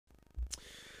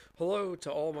Hello to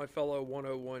all my fellow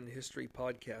 101 History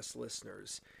Podcast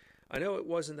listeners. I know it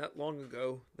wasn't that long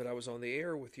ago that I was on the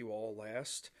air with you all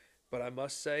last, but I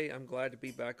must say I'm glad to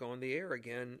be back on the air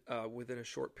again within a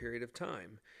short period of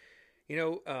time. You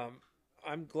know,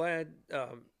 I'm glad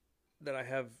that I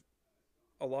have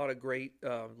a lot of great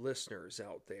listeners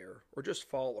out there, or just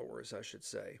followers, I should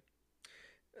say.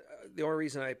 The only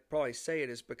reason I probably say it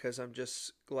is because I'm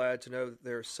just glad to know that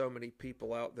there are so many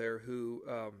people out there who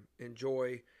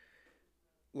enjoy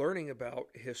learning about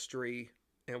history.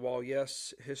 And while,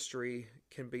 yes, history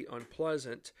can be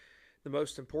unpleasant, the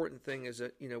most important thing is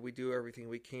that, we do everything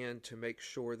we can to make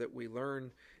sure that we learn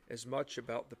as much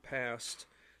about the past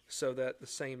so that the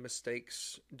same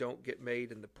mistakes don't get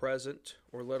made in the present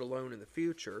or let alone in the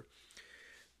future.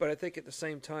 But I think at the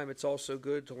same time, it's also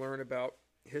good to learn about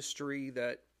history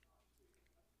that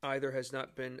either has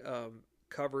not been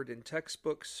covered in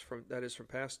textbooks, from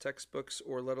past textbooks,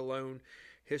 or let alone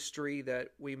history that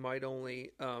we might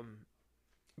only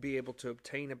be able to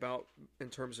obtain about in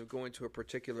terms of going to a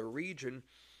particular region.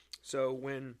 So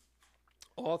when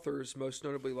authors, most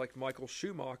notably like Michael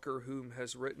Schumacher, whom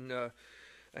has written a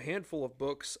handful of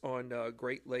books on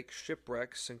Great Lakes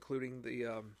shipwrecks, including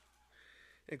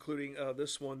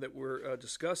this one that we're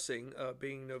discussing,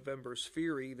 being November's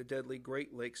Fury, the deadly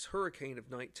Great Lakes hurricane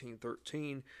of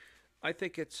 1913. I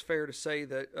think it's fair to say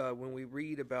that when we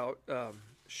read about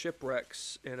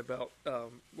shipwrecks and about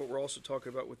what we're also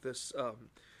talking about with this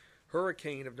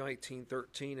hurricane of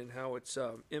 1913 and how it's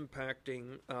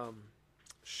impacting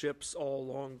ships all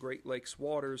along Great Lakes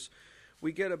waters,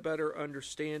 we get a better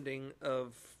understanding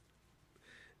of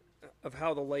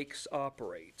how the lakes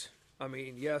operate. I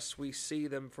mean, yes, we see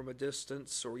them from a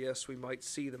distance, or yes, we might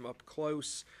see them up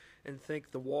close and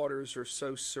think the waters are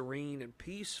so serene and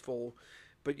peaceful,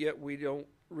 but yet we don't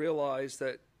realize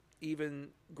that even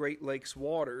Great Lakes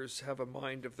waters have a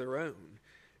mind of their own,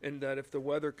 and that if the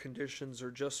weather conditions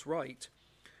are just right,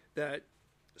 that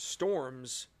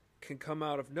storms can come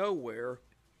out of nowhere,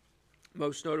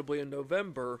 most notably in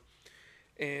November,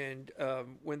 and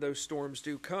when those storms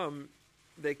do come,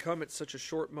 they come at such a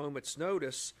short moment's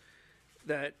notice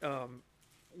that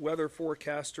weather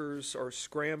forecasters are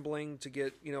scrambling to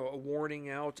get a warning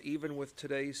out. Even with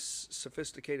today's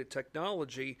sophisticated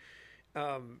technology,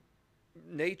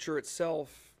 nature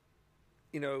itself,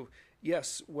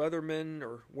 yes, weathermen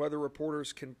or weather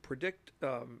reporters can predict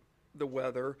the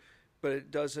weather, but it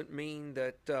doesn't mean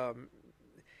that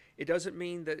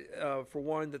for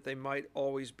one, that they might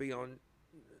always be on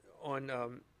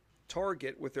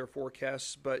target with their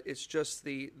forecasts, but it's just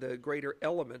the greater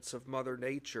elements of Mother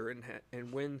Nature,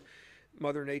 and when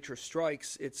Mother Nature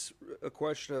strikes, it's a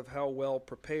question of how well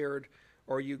prepared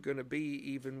are you going to be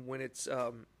even when it's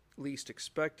least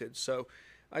expected. So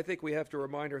I think we have to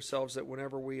remind ourselves that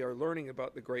whenever we are learning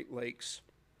about the Great Lakes,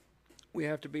 we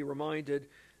have to be reminded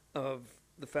of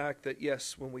the fact that,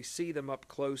 yes, when we see them up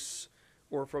close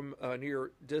or from a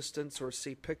near distance or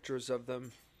see pictures of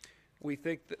them, we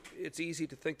think that it's easy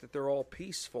to think that they're all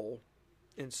peaceful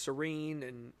and serene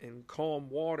and calm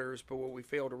waters, but what we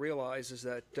fail to realize is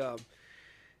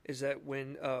that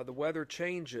when the weather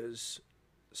changes,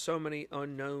 so many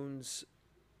unknowns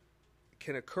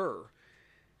can occur.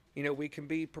 We can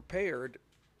be prepared,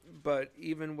 but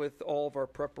even with all of our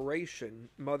preparation,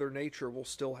 Mother Nature will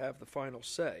still have the final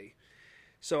say.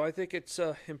 So I think it's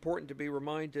important to be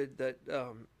reminded that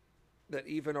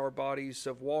even our bodies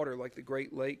of water, like the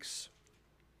Great Lakes,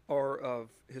 are of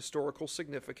historical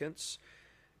significance,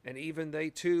 and even they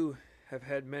too have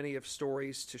had many of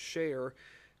stories to share,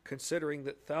 considering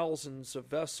that thousands of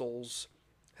vessels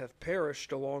have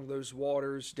perished along those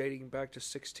waters dating back to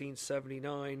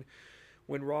 1679,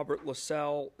 when Robert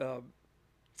LaSalle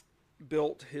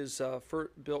built his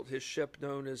ship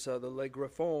known as the Le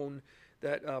Griffon,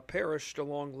 that perished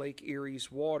along Lake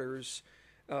Erie's waters,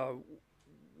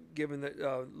 given that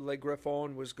Le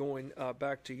Griffon was going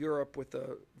back to Europe with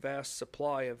a vast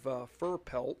supply of fur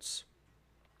pelts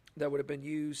that would have been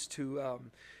used to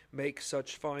make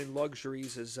such fine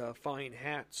luxuries as fine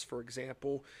hats, for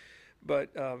example.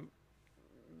 But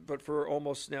for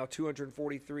almost now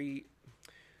 243,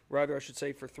 rather I should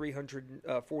say for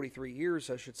 343 years,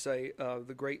 I should say,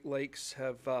 the Great Lakes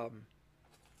have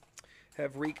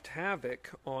wreaked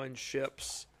havoc on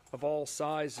ships of all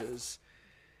sizes.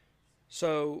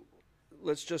 So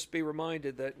let's just be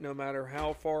reminded that no matter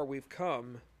how far we've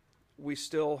come, we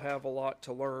still have a lot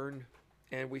to learn,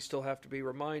 and we still have to be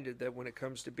reminded that when it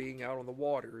comes to being out on the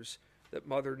waters, that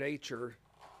Mother Nature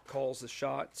calls the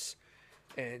shots,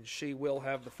 and she will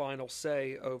have the final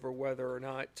say over whether or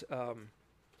not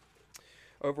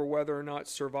over whether or not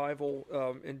survival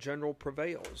in general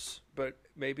prevails. But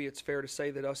maybe it's fair to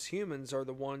say that us humans are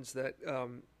the ones that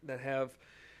have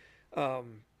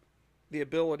the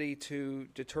ability to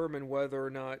determine whether or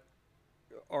not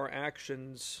our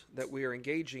actions that we are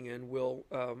engaging in will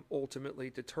ultimately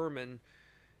determine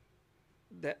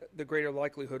that the greater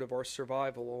likelihood of our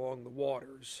survival along the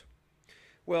waters.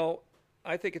 Well,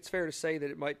 I think it's fair to say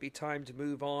that it might be time to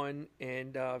move on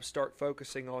and start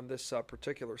focusing on this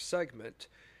particular segment.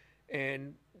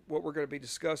 And what we're going to be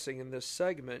discussing in this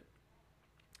segment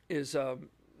is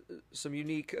some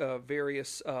unique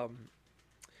various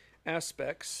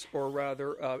aspects, or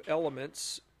rather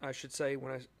elements, I should say.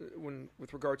 When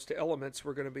with regards to elements,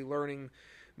 we're going to be learning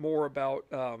more about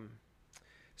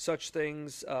such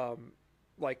things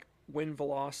like wind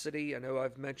velocity. I know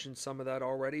I've mentioned some of that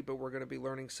already, but we're going to be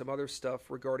learning some other stuff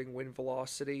regarding wind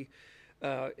velocity,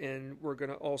 and we're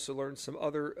going to also learn some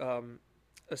other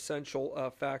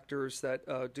essential factors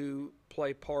that do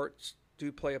play a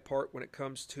part when it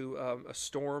comes to a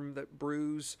storm that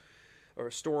brews, or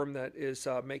a storm that is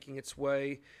making its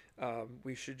way.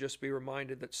 We should just be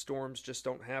reminded that storms just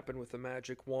don't happen with a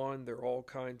magic wand. There are all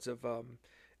kinds of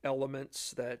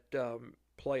elements that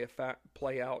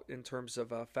play out in terms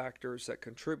of factors that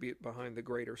contribute behind the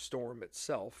greater storm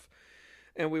itself.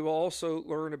 And we will also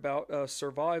learn about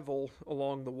survival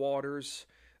along the waters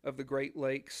of the Great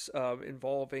Lakes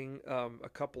involving a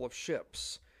couple of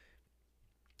ships.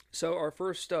 So our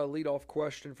first leadoff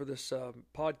question for this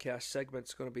podcast segment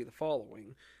is going to be the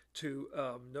following.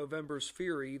 To November's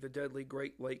Fury, the Deadly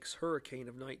Great Lakes Hurricane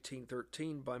of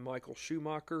 1913 by Michael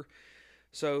Schumacher.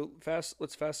 So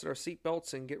let's fasten our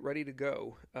seatbelts and get ready to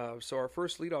go. So our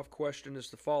first leadoff question is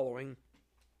the following.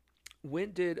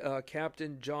 When did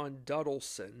Captain John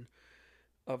Duddleson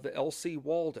of the L.C.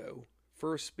 Waldo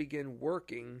first begin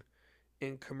working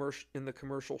in the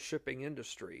commercial shipping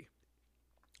industry?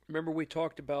 Remember, we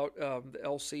talked about the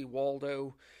L.C.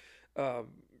 Waldo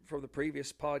from the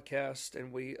previous podcast,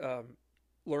 and we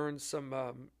learned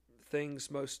some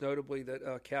things, most notably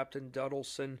that Captain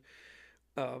Duddleson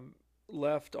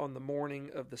left on the morning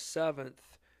of the 7th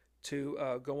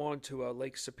to go on to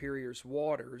Lake Superior's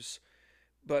waters.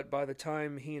 But by the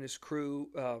time he and his crew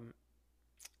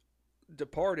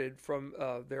departed from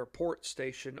their port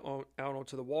station out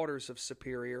onto the waters of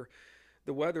Superior,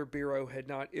 the Weather Bureau had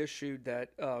not issued that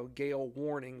gale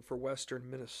warning for western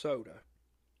Minnesota.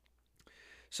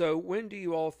 So when do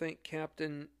you all think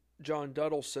Captain John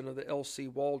Duddleson of the L.C.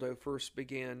 Waldo first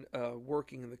began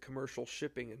working in the commercial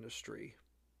shipping industry?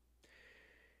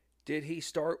 Did he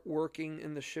start working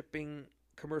in the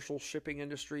commercial shipping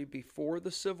industry before the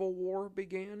Civil War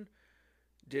began?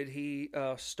 Did he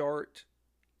start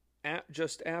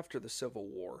just after the Civil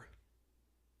War?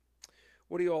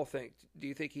 What do you all think? Do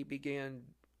you think he began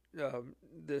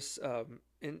this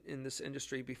in this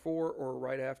industry before or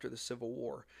right after the Civil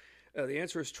War? The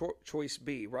answer is choice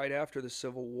B, right after the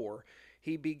Civil War.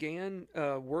 He began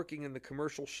working in the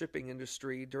commercial shipping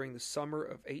industry during the summer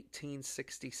of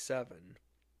 1867.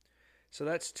 So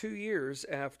that's 2 years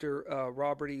after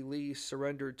Robert E. Lee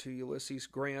surrendered to Ulysses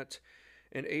Grant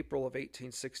in April of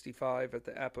 1865 at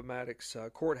the Appomattox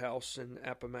Courthouse in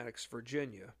Appomattox,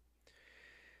 Virginia.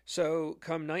 So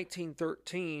come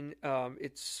 1913,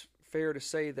 it's fair to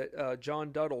say that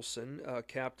John Duddleson,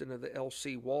 captain of the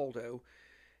L.C. Waldo,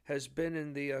 has been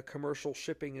in the commercial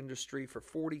shipping industry for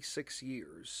 46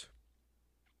 years.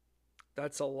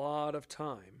 That's a lot of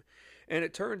time. And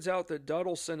it turns out that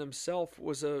Duddleson himself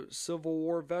was a Civil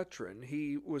War veteran.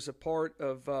 He was a part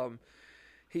of,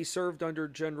 he served under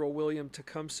General William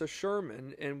Tecumseh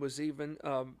Sherman and was even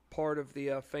part of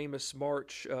the famous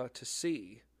March to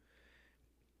Sea.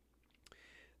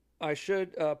 I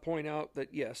should point out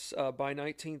that, yes, by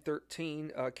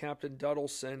 1913, Captain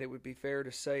Duddleson, it would be fair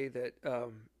to say that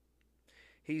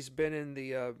he's been in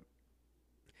the,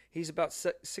 he's about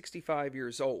 65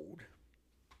 years old.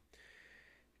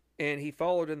 And he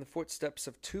followed in the footsteps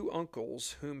of two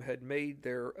uncles whom had made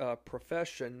their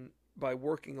profession by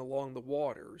working along the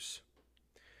waters.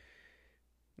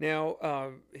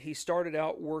 Now, he started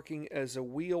out working as a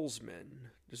wheelsman.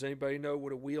 Does anybody know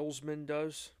what a wheelsman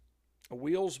does? A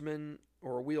wheelsman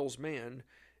or a wheelsman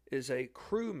is a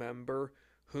crew member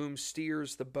whom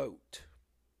steers the boat.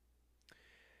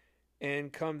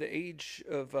 And come the age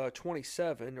of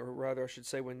 27, or rather I should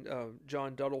say when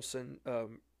John Duddleson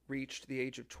reached the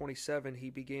age of 27, he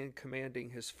began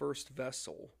commanding his first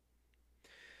vessel.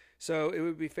 So it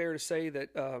would be fair to say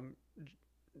that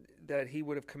that he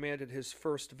would have commanded his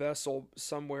first vessel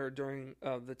somewhere during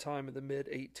the time of the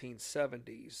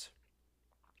mid-1870s.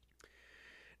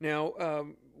 Now,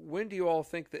 when do you all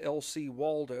think the L.C.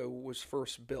 Waldo was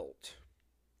first built?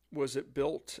 Was it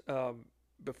built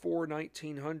before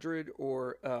 1900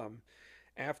 or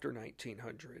after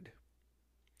 1900?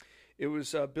 It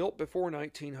was built before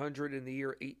 1900 in the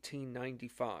year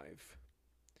 1895.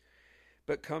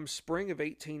 But come spring of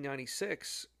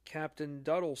 1896, Captain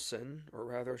Duddleson, or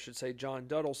rather I should say John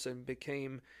Duddleson,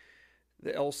 became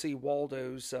the L.C.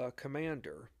 Waldo's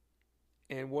commander.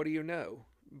 And what do you know?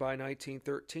 By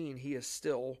 1913, he is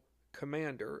still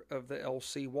commander of the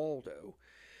L.C. Waldo.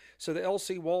 So the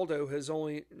L.C. Waldo has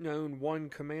only known one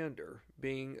commander,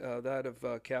 being that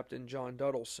of Captain John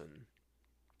Duddleson.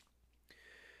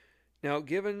 Now,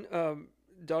 given that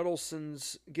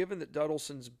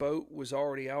Duddleson's boat was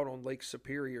already out on Lake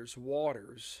Superior's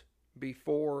waters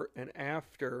before and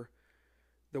after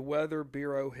the Weather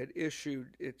Bureau had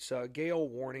issued its gale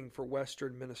warning for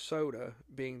western Minnesota,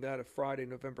 being that of Friday,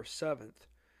 November 7th,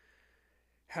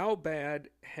 how bad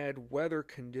had weather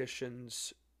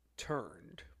conditions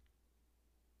turned?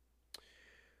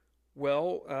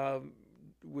 Well,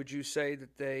 would you say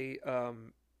that they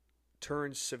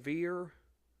turned severe?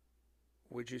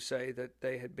 Would you say that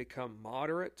they had become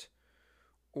moderate?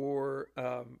 Or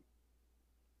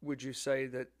would you say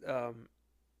that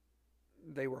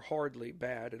they were hardly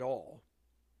bad at all?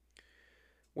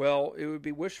 Well, it would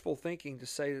be wishful thinking to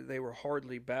say that they were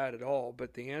hardly bad at all,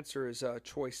 but the answer is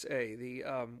choice A. The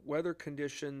weather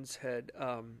conditions had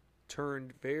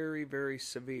turned very, very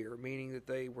severe, meaning that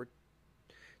they were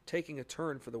taking a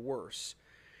turn for the worse.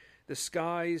 The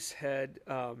skies had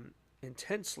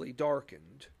intensely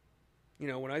darkened. You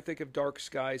know, when I think of dark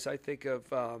skies, I think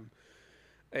of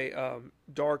a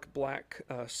dark black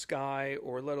sky,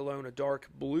 or let alone a dark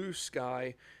blue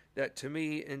sky. That to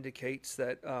me indicates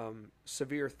that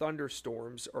severe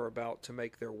thunderstorms are about to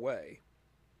make their way,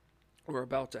 or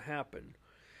about to happen.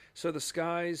 So the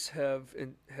skies have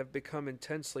become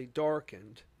intensely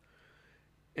darkened,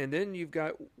 and then you've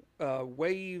got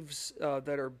waves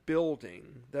that are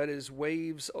building. That is,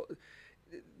 waves.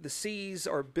 The seas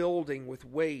are building with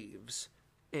waves,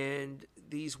 and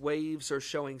these waves are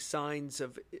showing signs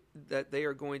of that they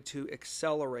are going to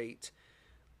accelerate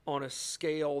on a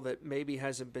scale that maybe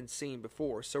hasn't been seen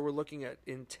before. So we're looking at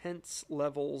intense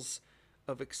levels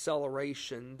of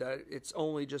acceleration that it's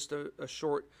only just a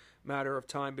short matter of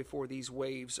time before these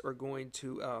waves are going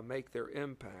to make their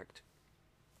impact.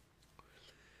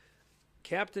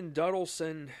 Captain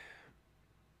Duddleson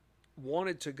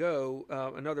wanted to go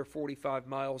another 45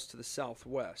 miles to the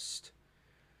southwest,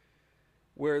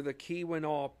 where the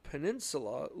Keweenaw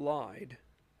Peninsula lied,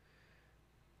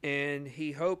 and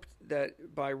he hoped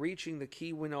that by reaching the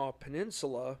Keweenaw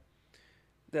Peninsula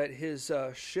that his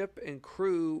ship and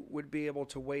crew would be able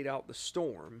to wait out the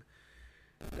storm.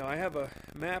 Now, I have a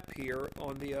map here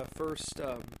on the first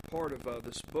part of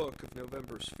this book of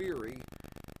November's Fury,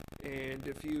 and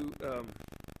if you,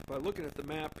 by looking at the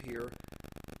map here,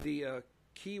 the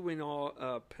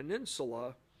Keweenaw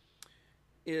Peninsula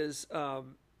is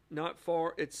not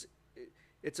far. It's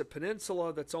a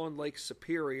peninsula that's on Lake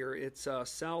Superior. It's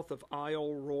south of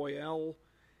Isle Royale,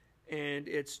 and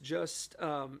it's just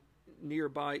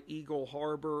nearby Eagle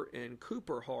Harbor and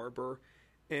Cooper Harbor.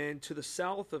 And to the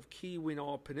south of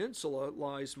Keweenaw Peninsula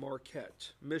lies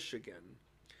Marquette, Michigan.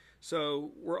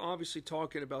 So we're obviously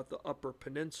talking about the Upper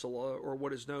Peninsula, or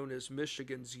what is known as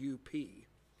Michigan's UP.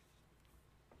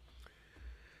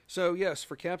 So yes,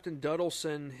 for Captain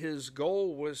Duddleson, his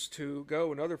goal was to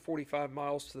go another 45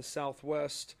 miles to the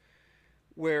southwest,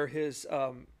 where his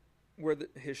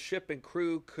ship and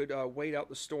crew could wait out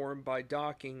the storm by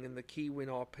docking in the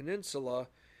Keweenaw Peninsula.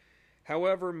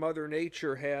 However, Mother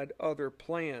Nature had other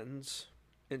plans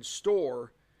in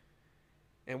store,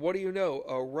 and what do you know?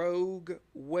 A rogue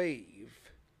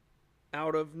wave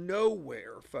out of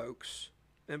nowhere, folks.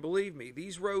 And believe me,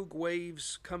 these rogue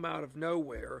waves come out of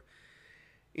nowhere.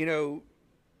 You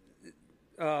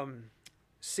know,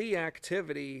 sea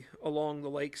activity along the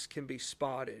lakes can be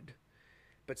spotted,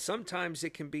 but sometimes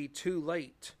it can be too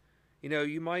late. You know,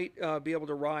 you might be able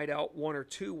to ride out one or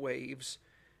two waves,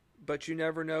 but you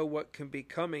never know what can be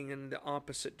coming in the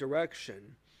opposite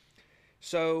direction.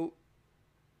 So,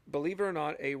 believe it or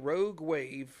not, a rogue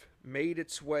wave made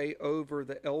its way over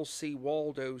the L.C.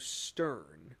 Waldo's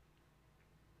stern.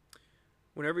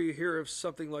 Whenever you hear of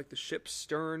something like the ship's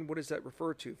stern, what does that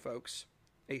refer to, folks?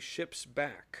 A ship's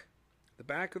back. The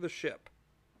back of the ship.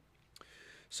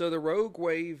 So the rogue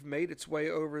wave made its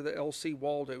way over the L.C.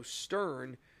 Waldo's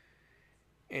stern,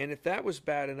 and if that was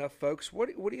bad enough, folks, what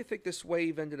do you think this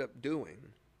wave ended up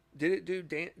doing? Did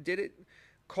it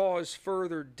cause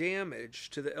further damage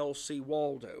to the L.C.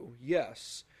 Waldo?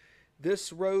 Yes.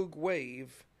 This rogue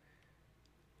wave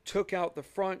took out the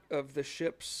front of the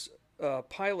ship's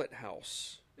pilot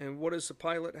house. And what is a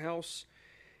pilot house?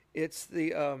 It's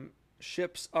the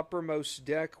ship's uppermost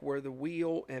deck where the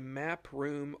wheel and map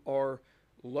room are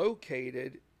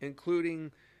located,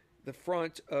 including the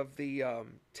front of the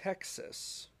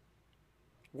Texas.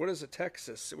 What is a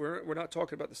Texas? We're not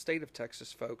talking about the state of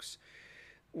Texas, folks.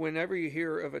 Whenever you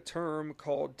hear of a term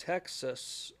called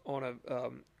Texas on a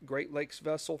Great Lakes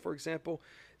vessel, for example,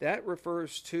 that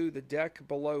refers to the deck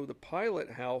below the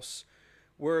pilot house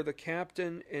where the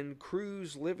captain and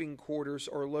crew's living quarters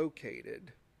are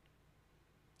located.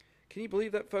 Can you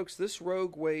believe that, folks? This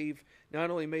rogue wave not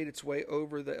only made its way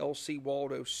over the L.C.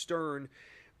 Waldo stern,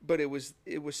 but it was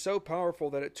so powerful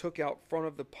that it took out front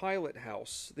of the pilot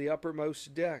house, the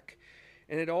uppermost deck.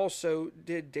 And it also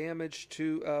did damage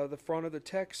to the front of the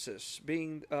Texas,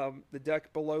 being the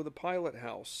deck below the pilot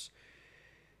house.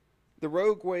 The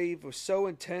rogue wave was so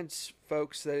intense,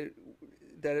 folks, that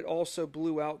it also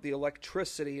blew out the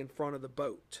electricity in front of the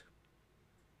boat.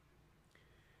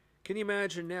 Can you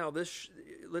imagine now?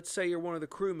 Let's say you're one of the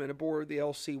crewmen aboard the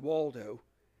L.C. Waldo,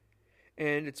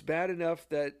 and it's bad enough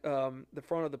that the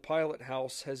front of the pilot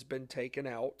house has been taken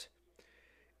out,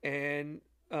 and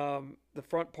the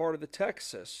front part of the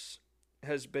Texas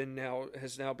has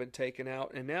now been taken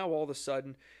out, and now all of a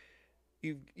sudden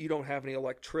you don't have any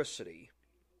electricity.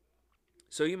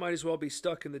 So you might as well be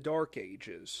stuck in the dark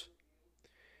ages.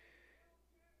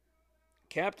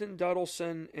 Captain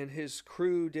Duddleson and his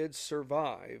crew did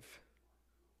survive,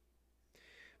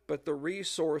 but the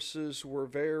resources were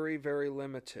very, very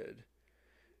limited,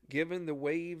 given the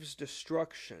wave's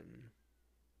destruction.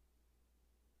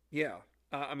 Yeah.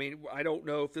 I don't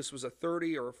know if this was a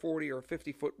 30 or a 40 or a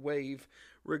 50-foot wave.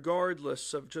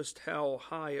 Regardless of just how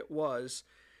high it was,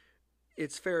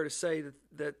 it's fair to say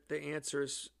that the answer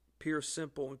is pure,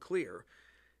 simple, and clear.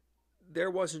 There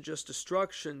wasn't just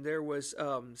destruction, there was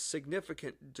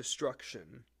significant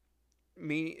destruction,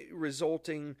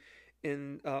 resulting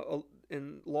in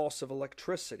loss of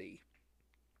electricity.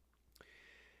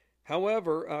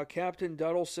 However, Captain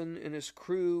Duddleson and his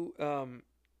crew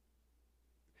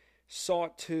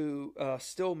sought to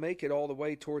still make it all the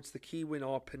way towards the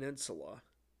Keweenaw Peninsula.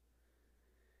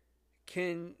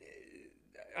 I'm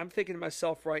thinking to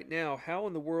myself right now, how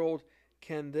in the world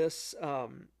can this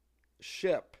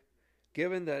ship,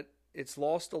 given that it's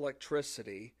lost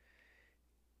electricity,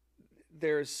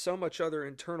 there's so much other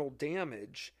internal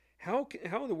damage, how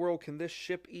in the world can this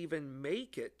ship even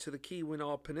make it to the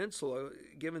Keweenaw Peninsula,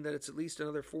 given that it's at least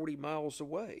another 40 miles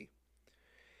away?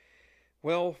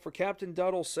 Well, for Captain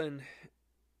Duddleson,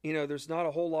 there's not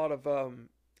a whole lot of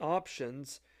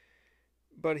options,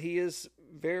 but he is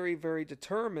very, very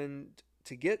determined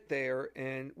to get there,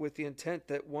 and with the intent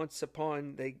that once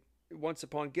upon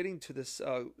getting to this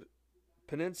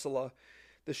peninsula,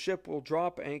 the ship will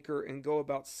drop anchor and go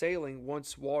about sailing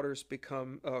once waters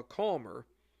become calmer.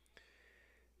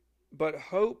 But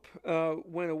hope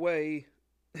went away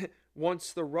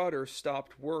once the rudder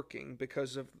stopped working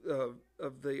because of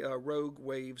the rogue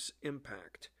wave's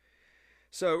impact.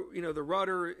 So, the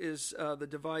rudder is the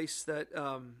device that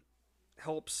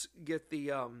helps get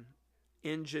the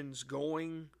engines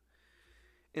going.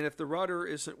 And if the rudder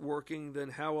isn't working, then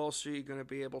how else are you going to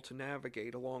be able to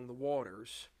navigate along the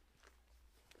waters?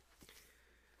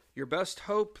 Your best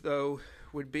hope, though,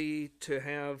 would be to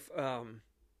have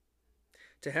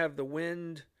the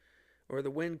wind or the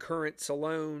wind currents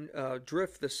alone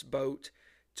drift this boat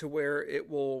to where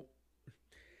it'll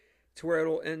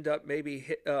end up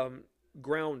maybe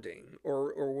grounding,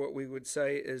 or what we would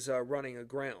say is running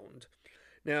aground.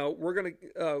 Now we're going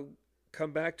to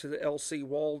come back to the L.C.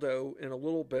 Waldo in a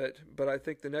little bit, but I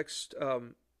think the next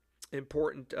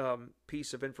important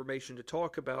piece of information to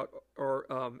talk about are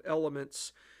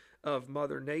elements of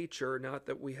Mother Nature. Not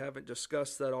that we haven't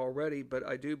discussed that already, but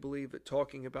I do believe that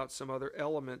talking about some other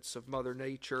elements of Mother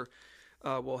Nature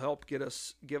will help give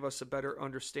us a better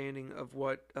understanding of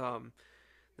what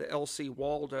the L.C.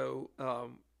 Waldo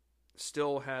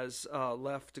still has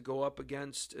left to go up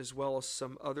against, as well as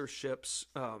some other ships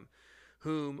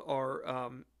whom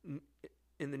are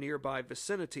in the nearby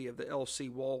vicinity of the L.C.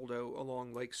 Waldo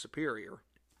along Lake Superior.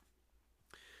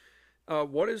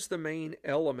 What is the main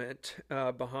element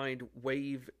behind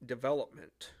wave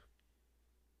development?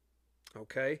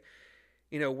 Okay,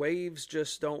 waves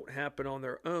just don't happen on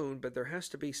their own, but there has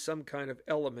to be some kind of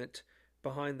element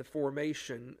behind the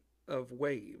formation of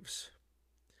waves.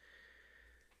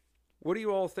 What do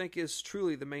you all think is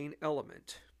truly the main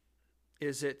element?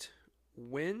 Is it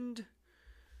wind?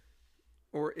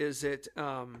 Or is it,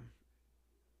 do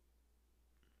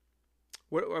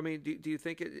you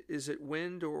think is it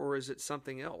wind, or is it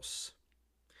something else?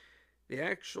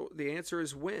 The answer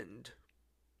is wind.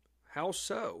 How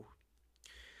so?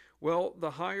 Well,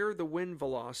 the higher the wind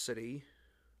velocity,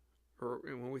 or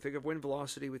when we think of wind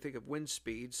velocity, we think of wind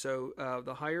speed. So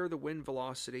the higher the wind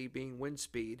velocity, being wind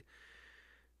speed,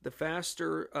 the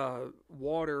faster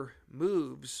water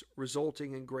moves,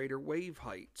 resulting in greater wave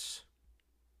heights.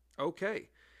 Okay,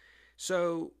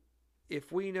 so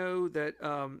if we know that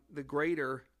the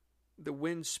greater the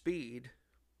wind speed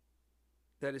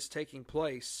that is taking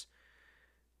place,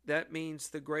 that means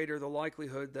the greater the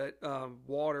likelihood that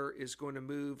water is going to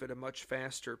move at a much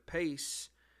faster pace.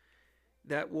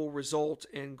 That will result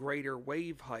in greater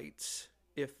wave heights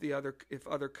if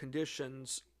other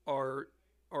conditions are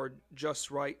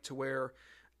just right to where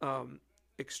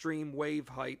extreme wave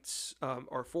heights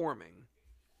are forming.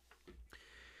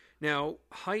 Now,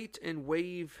 height and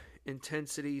wave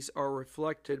intensities are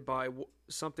reflected by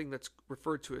something that's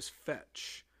referred to as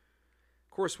fetch.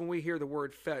 Of course, when we hear the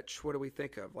word fetch, what do we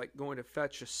think of? Like going to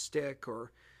fetch a stick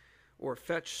or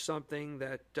fetch something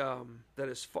that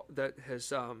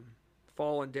has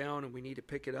fallen down and we need to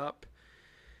pick it up.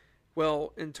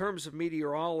 Well, in terms of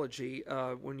meteorology,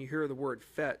 when you hear the word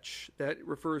fetch, that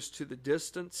refers to the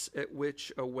distance at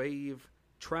which a wave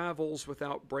travels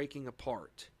without breaking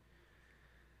apart.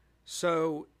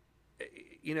 So,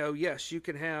 yes, you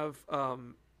can have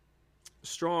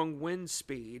strong wind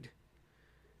speed,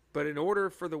 but in order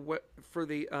for the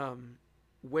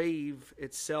wave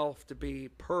itself to be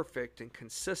perfect and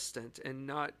consistent and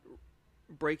not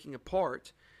breaking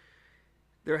apart,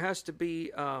 there has to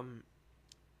be a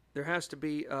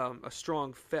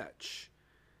strong fetch.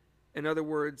 In other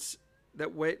words, the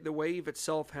wave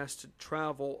itself has to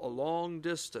travel a long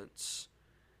distance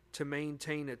to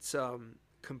maintain its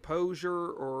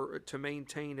composure, or to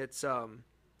maintain its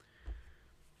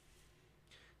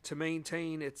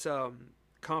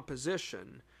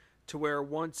composition, to where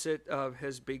once it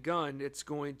has begun, it's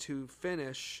going to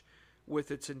finish with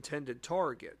its intended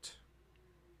target.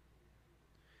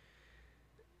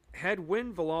 Had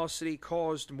wind velocity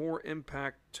caused more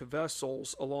impact to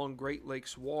vessels along Great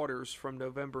Lakes waters from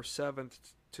November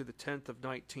 7th to the 10th of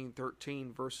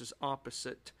 1913 versus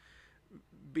opposite,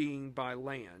 being by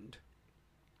land?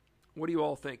 What do you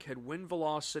all think? Had wind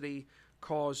velocity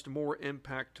caused more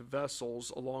impact to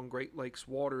vessels along Great Lakes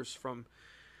waters from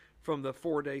the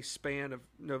 4-day span of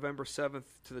November 7th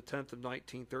to the 10th of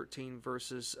 1913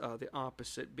 versus the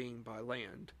opposite, being by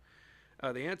land?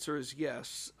 The answer is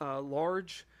yes.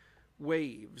 Large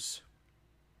waves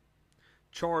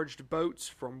charged boats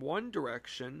from one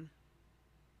direction,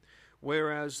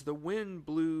 whereas the wind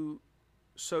blew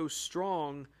so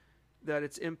strong that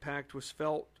its impact was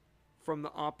felt from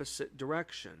the opposite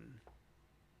direction.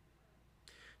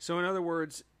 So in other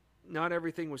words, not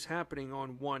everything was happening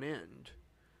on one end.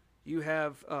 You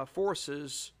have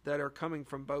forces that are coming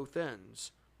from both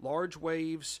ends. Large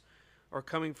waves are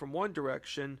coming from one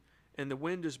direction, and the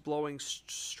wind is blowing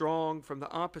strong from the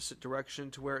opposite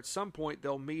direction, to where at some point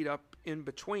they'll meet up in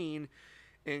between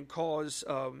and cause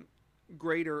what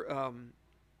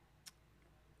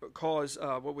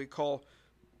we call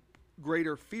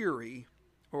greater fury,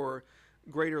 or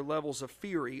greater levels of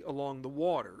fury along the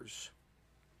waters.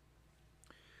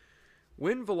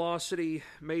 Wind velocity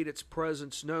made its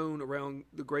presence known around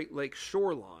the Great Lakes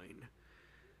shoreline.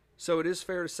 So it is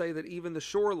fair to say that even the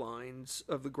shorelines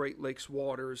of the Great Lakes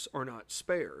waters are not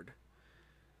spared.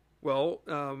 Well,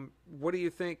 what do you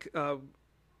think?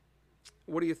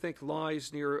 What do you think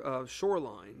lies near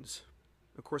shorelines?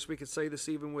 Of course, we could say this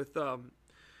even with the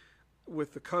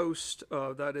coast.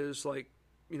 That is, like,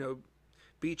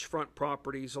 beachfront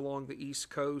properties along the East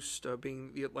Coast,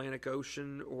 being the Atlantic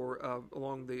Ocean, or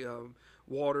along the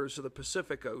waters of the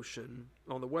Pacific Ocean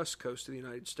on the West Coast of the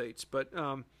United States. But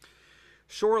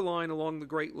shoreline along the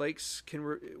Great Lakes,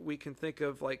 we can think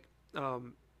of like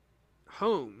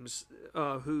homes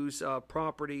whose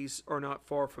properties are not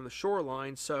far from the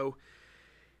shoreline. So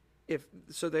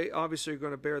they obviously are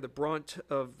going to bear the brunt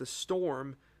of the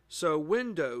storm. So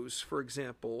windows, for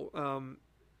example,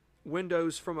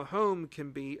 windows from a home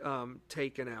can be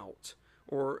taken out,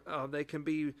 or they can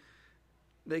be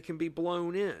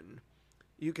blown in.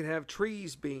 You can have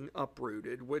trees being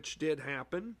uprooted, which did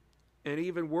happen. And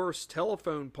even worse,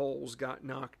 telephone poles got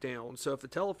knocked down. So if the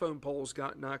telephone poles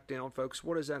got knocked down, folks,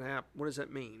 what does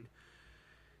that mean?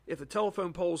 If the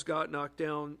telephone poles got knocked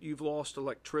down, you've lost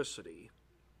electricity.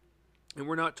 And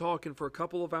we're not talking for a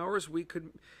couple of hours. We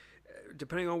could,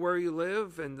 depending on where you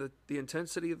live and the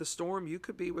intensity of the storm, you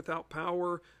could be without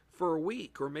power for a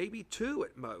week, or maybe 2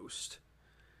 at most.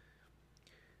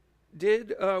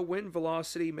 Did wind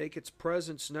velocity make its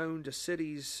presence known to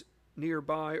cities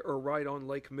nearby or right on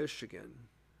Lake Michigan?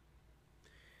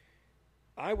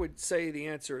 I would say the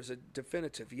answer is a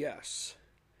definitive yes.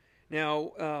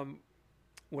 Now,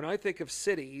 when I think of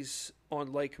cities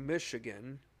on Lake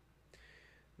Michigan,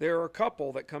 there are a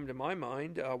couple that come to my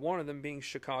mind, one of them being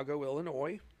Chicago,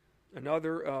 Illinois,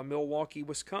 another Milwaukee,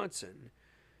 Wisconsin.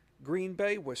 Green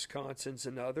Bay, Wisconsin's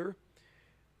another.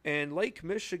 And Lake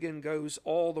Michigan goes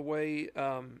all the way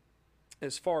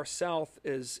as far south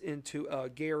as into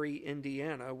Gary,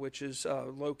 Indiana, which is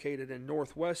located in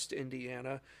northwest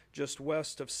Indiana, just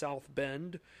west of South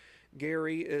Bend.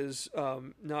 Gary is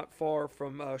not far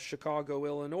from Chicago,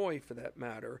 Illinois, for that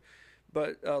matter.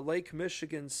 But Lake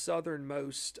Michigan's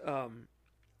southernmost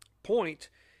point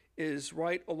is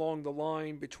right along the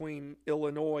line between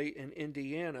Illinois and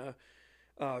Indiana,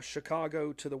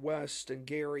 Chicago to the west and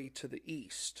Gary to the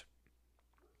east.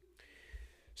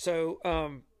 So,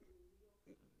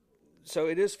 so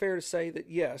it is fair to say that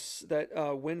yes, that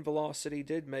wind velocity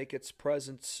did make its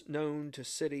presence known to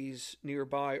cities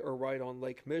nearby or right on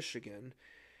Lake Michigan.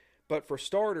 But for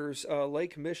starters,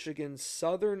 Lake Michigan's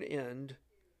southern end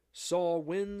saw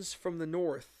winds from the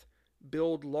north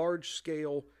build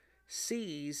large-scale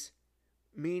seas,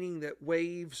 meaning that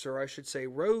waves, or I should say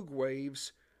rogue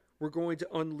waves, were going to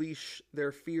unleash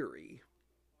their fury.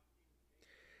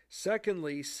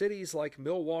 Secondly, cities like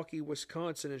Milwaukee,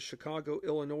 Wisconsin, and Chicago,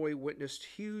 Illinois witnessed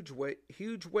huge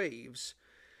waves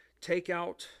take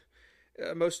out,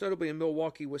 most notably in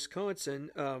Milwaukee, Wisconsin,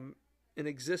 an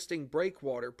existing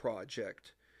breakwater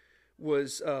project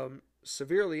was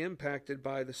severely impacted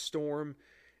by the storm.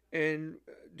 And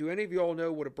do any of you all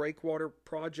know what a breakwater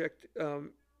project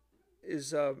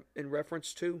is in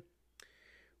reference to?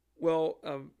 Well,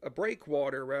 a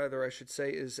breakwater, rather, I should say,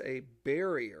 is a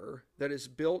barrier that is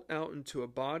built out into a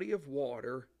body of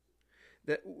water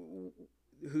that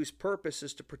whose purpose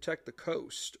is to protect the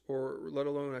coast, or let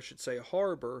alone, I should say, a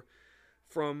harbor,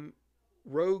 from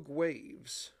rogue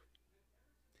waves.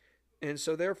 And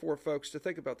so, therefore, folks, to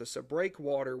think about this, a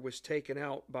breakwater was taken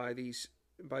out by these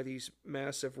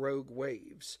massive rogue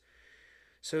waves.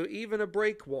 So even a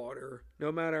breakwater,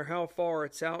 no matter how far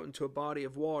it's out into a body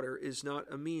of water, is not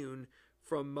immune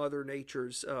from Mother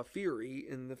Nature's fury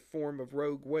in the form of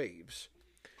rogue waves.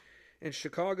 In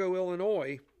Chicago,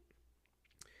 Illinois,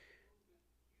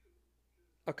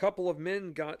 a couple of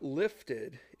men got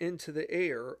lifted into the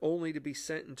air only to be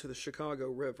sent into the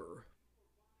Chicago River.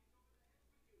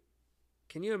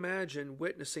 Can you imagine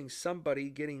witnessing somebody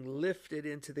getting lifted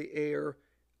into the air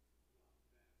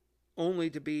only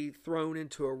to be thrown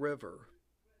into a river?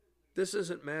 This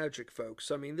isn't magic,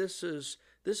 folks. I mean, this is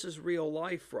real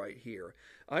life right here.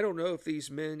 I don't know if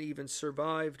these men even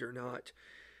survived or not,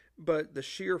 but the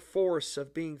sheer force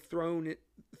of being thrown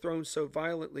so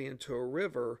violently into a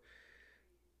river,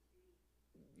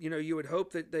 you would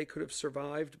hope that they could have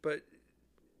survived, but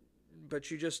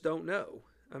you just don't know.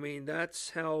 I mean, that's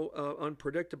how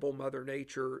unpredictable Mother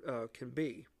Nature can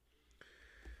be.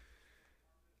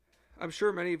 I'm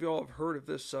sure many of you all have heard of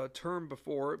this term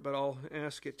before, but I'll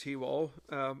ask it to you all.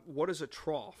 What is a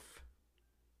trough?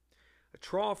 A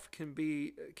trough can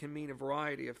mean a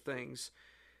variety of things,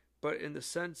 but in the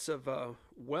sense of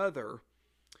weather,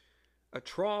 a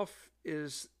trough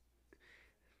is.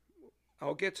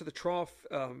 I'll get to the trough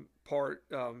part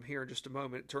here in just a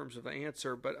moment in terms of the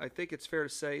answer, but I think it's fair to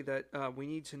say that we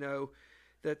need to know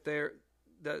that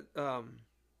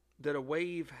that a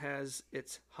wave has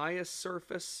its highest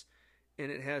surface and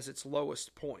it has its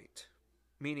lowest point,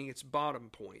 meaning its bottom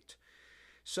point.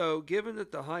 So given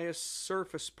that the highest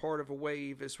surface part of a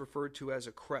wave is referred to as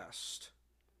a crest,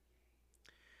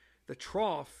 the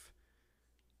trough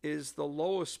is the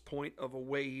lowest point of a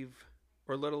wave,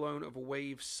 or let alone of a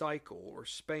wave cycle or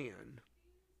span.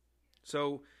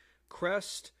 So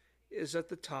crest is at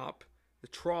the top, the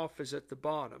trough is at the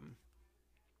bottom.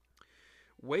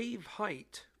 Wave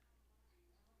height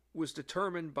was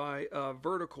determined by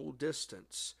vertical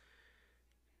distance.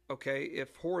 Okay,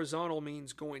 if horizontal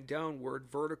means going downward,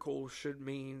 vertical should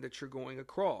mean that you're going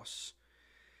across.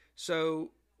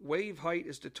 So wave height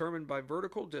is determined by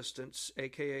vertical distance,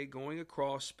 aka going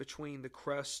across between the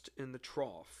crest and the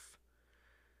trough.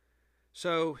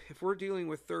 So if we're dealing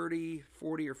with 30,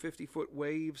 40, or 50 foot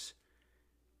waves,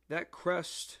 that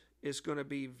crest is going to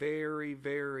be very,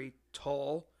 very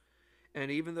tall.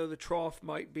 And even though the trough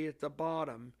might be at the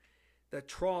bottom, the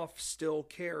trough still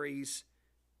carries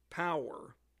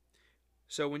power.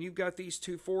 So when you've got these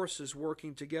two forces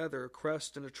working together, a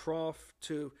crest and a trough,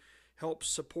 to help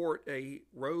support a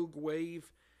rogue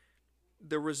wave,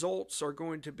 the results are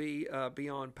going to be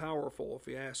beyond powerful,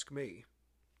 if you ask me.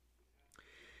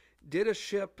 Did a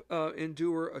ship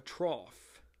endure a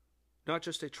trough? Not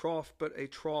just a trough, but a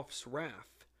trough's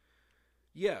wrath.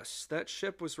 Yes, that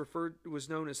ship was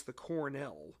known as the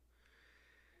Cornell.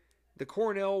 The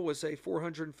Cornell was a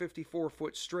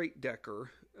 454-foot straight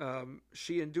decker.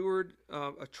 She endured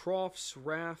a trough's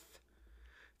wrath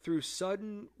through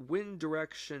sudden wind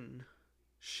direction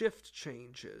shift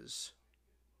changes.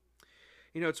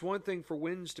 You know, it's one thing for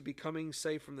winds to be coming,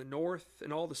 say, from the north,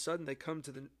 and all of a sudden they come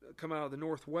out of the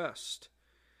northwest.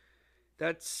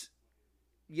 That's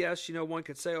yes, you know, one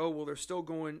could say, oh, well,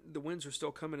 the winds are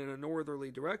still coming in a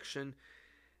northerly direction.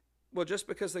 Well, just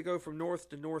because they go from north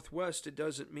to northwest, it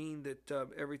doesn't mean that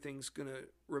everything's going to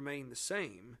remain the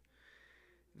same.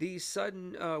 These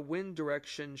sudden wind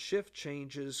direction shift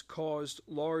changes caused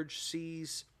large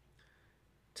seas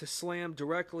to slam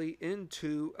directly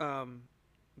into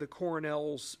the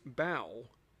Cornell's bow,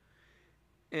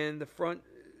 and the front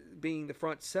being the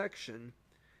front section.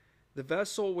 The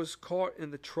vessel was caught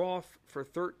in the trough for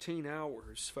 13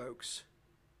 hours, folks.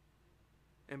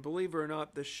 And believe it or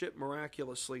not, the ship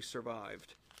miraculously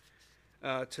survived.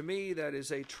 To me, that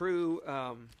is a true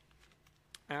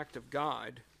act of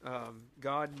God.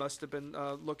 God must have been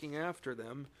looking after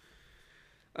them.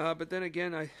 But then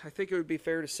again, I think it would be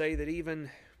fair to say that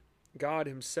even God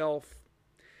himself,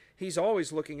 he's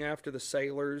always looking after the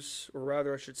sailors, or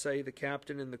rather I should say the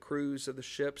captain and the crews of the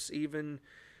ships, even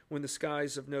when the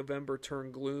skies of November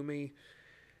turn gloomy.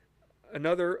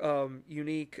 Another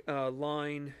unique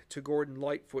line to Gordon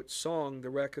Lightfoot's song, The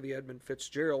Wreck of the Edmund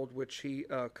Fitzgerald, which he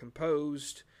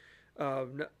composed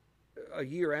a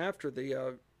year after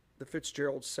the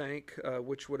Fitzgerald sank,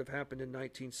 which would have happened in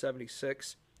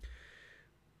 1976.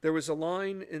 There was a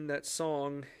line in that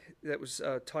song that was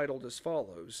titled as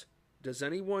follows: "Does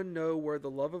anyone know where the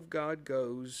love of God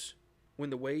goes when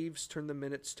the waves turn the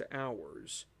minutes to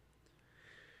hours?"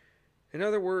 In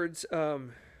other words,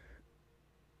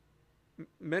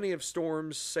 many of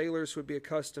storms, sailors would be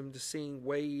accustomed to seeing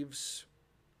waves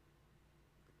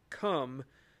come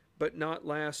but not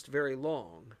last very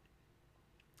long.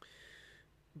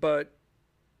 But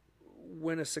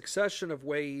when a succession of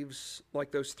waves,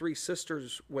 like those Three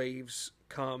Sisters waves,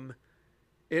 come,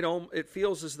 it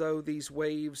feels as though these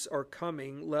waves are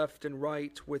coming left and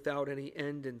right without any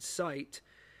end in sight.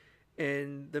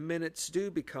 And the minutes do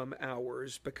become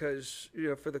hours because, you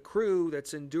know, for the crew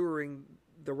that's enduring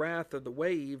the wrath of the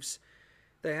waves,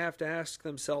 they have to ask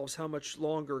themselves, how much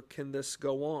longer can this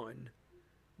go on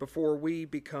before we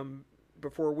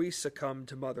succumb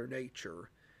to Mother Nature?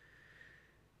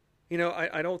 You know,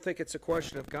 I don't think it's a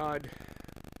question of God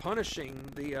punishing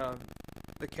the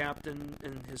captain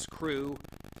and his crew,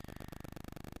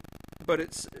 but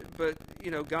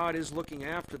you know, God is looking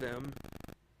after them.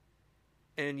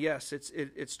 And yes,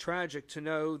 it's tragic to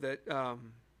know that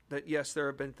that yes, there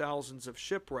have been thousands of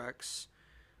shipwrecks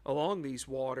along these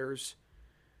waters,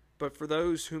 but for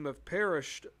those whom have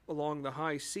perished along the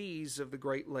high seas of the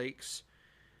Great Lakes,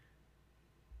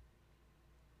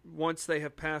 once they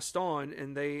have passed on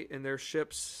and their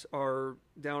ships are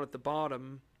down at the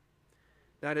bottom,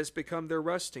 that has become their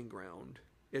resting ground.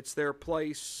 It's their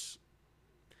place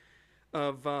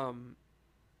of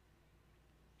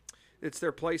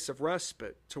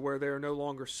respite, to where they are no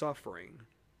longer suffering.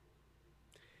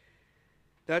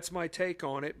 That's my take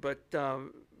on it,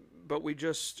 but we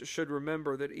just should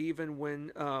remember that even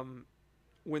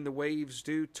when the waves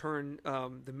do turn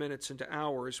the minutes into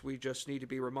hours, we just need to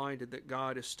be reminded that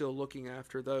God is still looking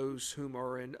after those whom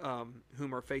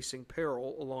are facing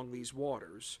peril along these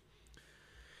waters.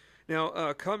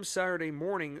 Now, come Saturday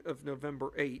morning of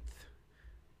November 8th,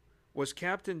 was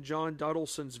Captain John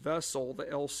Duddleson's vessel, the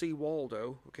L.C.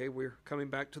 Waldo. Okay, we're coming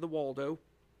back to the Waldo.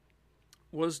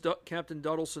 Was Captain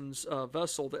Duddleson's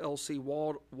vessel, the L.C.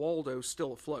 Waldo,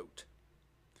 still afloat?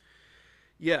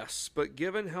 Yes, but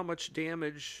given how much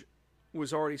damage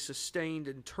was already sustained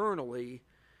internally,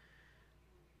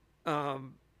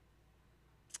 the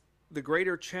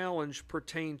greater challenge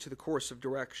pertained to the course of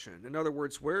direction. In other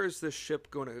words, where is this ship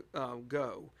going to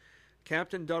go?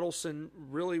 Captain Duddleson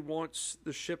really wants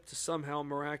the ship to somehow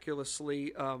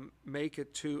miraculously make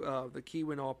it to the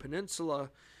Keweenaw Peninsula,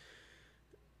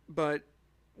 but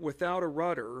without a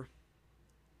rudder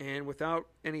and without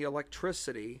any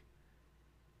electricity,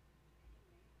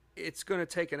 it's going to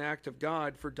take an act of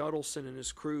God for Duddleson and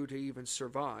his crew to even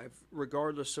survive,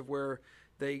 regardless of where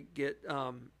they get,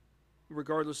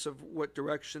 regardless of what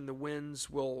direction the winds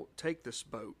will take this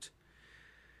boat.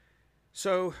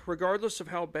 So, regardless of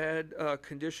how bad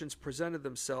conditions presented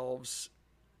themselves,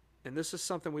 and this is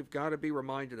something we've got to be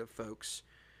reminded of, folks,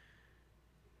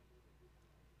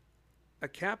 a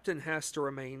captain has to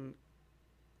remain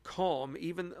calm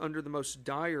even under the most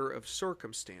dire of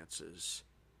circumstances.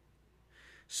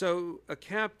 So, a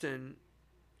captain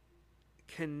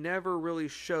can never really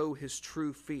show his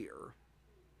true fear.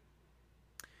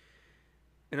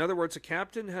 In other words, a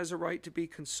captain has a right to be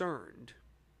concerned.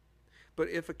 But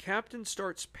if a captain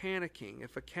starts panicking,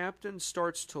 if a captain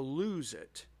starts to lose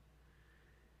it,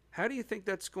 how do you think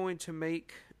that's going to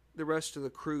make the rest of the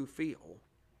crew feel?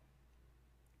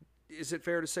 Is it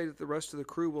fair to say that the rest of the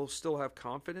crew will still have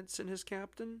confidence in his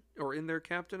captain? Or in their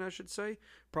captain, I should say?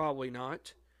 Probably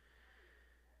not.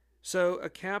 So a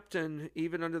captain,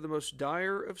 even under the most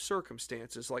dire of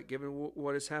circumstances, like given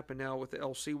what has happened now with the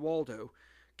L.C. Waldo,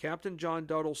 Captain John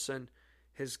Duddleson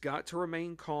has got to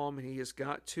remain calm, and he has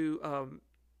got to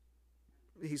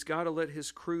let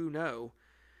his crew know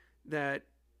that,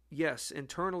 yes,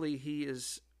 internally he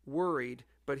is worried,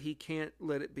 but he can't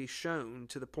let it be shown,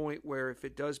 to the point where if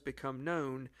it does become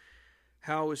known,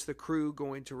 how is the crew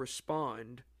going to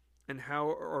respond, and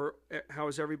how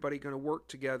is everybody going to work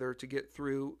together to get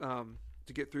through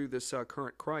this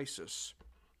current crisis?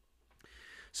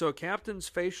 So a captain's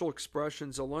facial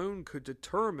expressions alone could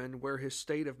determine where his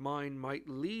state of mind might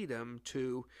lead him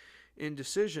to in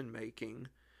decision making.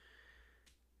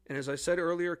 And as I said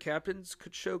earlier, captains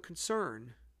could show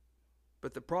concern.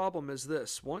 But the problem is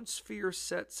this: once fear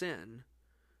sets in,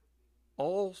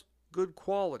 all good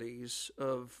qualities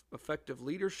of effective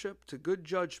leadership to good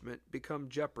judgment become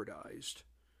jeopardized.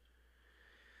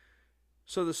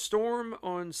 So the storm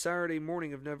on Saturday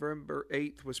morning of November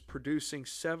 8th was producing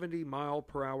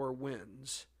 70-mile-per-hour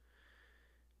winds,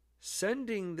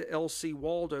 sending the L.C.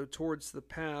 Waldo towards the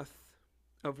path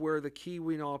of where the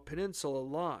Keweenaw Peninsula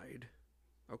lied.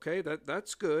 Okay,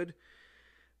 that's good.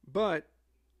 But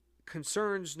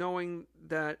concerns knowing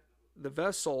that the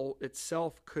vessel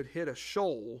itself could hit a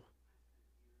shoal.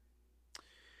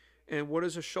 And what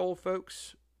is a shoal,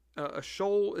 folks? A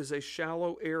shoal is a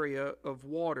shallow area of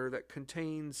water that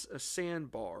contains a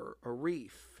sandbar, a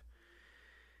reef.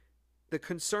 The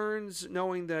concerns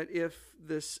knowing that if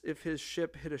his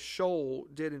ship hit a shoal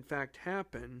did in fact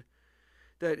happen,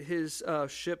 that his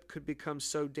ship could become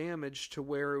so damaged to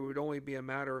where it would only be a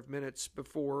matter of minutes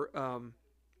before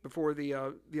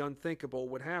the unthinkable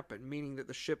would happen, meaning that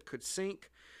the ship could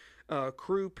sink,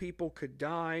 crew people could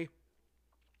die.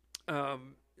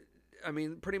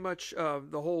 Pretty much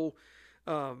the whole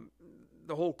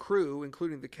crew,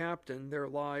 including the captain, their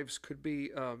lives could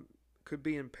be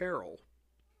in peril.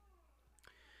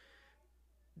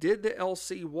 Did the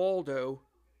L.C. Waldo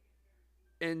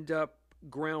end up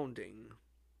grounding?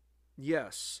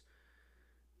 Yes.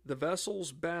 The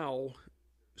vessel's bow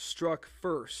struck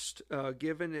first,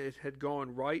 given it had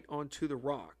gone right onto the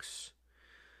rocks.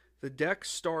 The deck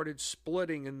started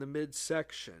splitting in the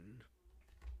midsection.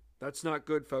 That's not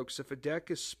good, folks. If a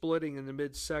deck is splitting in the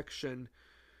midsection,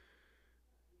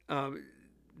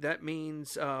 that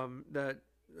means that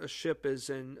a ship is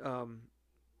in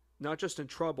not just in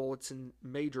trouble, it's in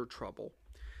major trouble.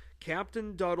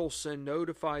 Captain Duddleson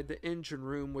notified the engine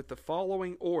room with the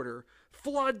following order: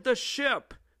 "Flood the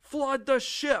ship! Flood the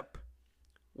ship!"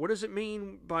 What does it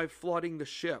mean by flooding the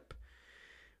ship?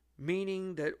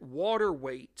 Meaning that water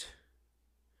weight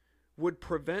would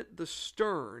prevent the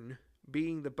stern,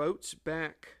 being the boat's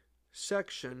back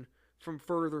section, from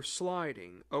further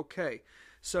sliding. Okay,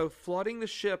 so flooding the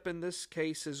ship in this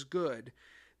case is good.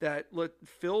 That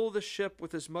fill the ship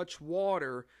with as much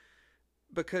water,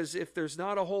 because if there's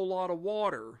not a whole lot of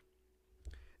water,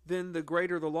 then the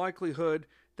greater the likelihood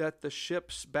that the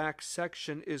ship's back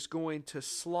section is going to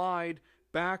slide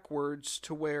backwards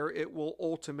to where it will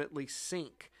ultimately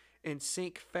sink, and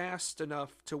sink fast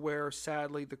enough to where,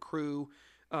 sadly, the crew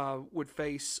would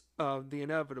face the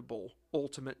inevitable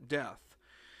ultimate death.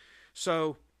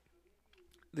 So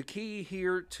the key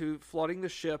here to flooding the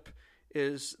ship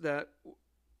is that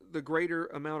the greater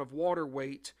amount of water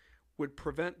weight would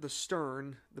prevent the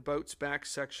stern, the boat's back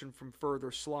section, from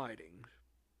further sliding.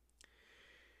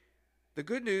 The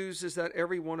good news is that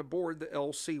everyone aboard the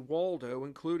L.C. Waldo,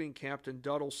 including Captain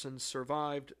Duddleson,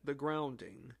 survived the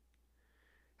grounding.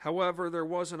 However, there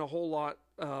wasn't a whole lot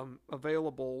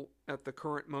available at the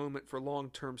current moment for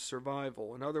long-term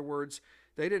survival. In other words,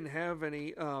 they didn't have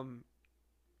any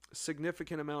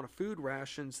significant amount of food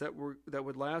rations that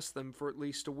would last them for at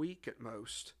least a week at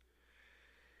most.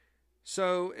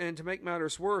 So, and to make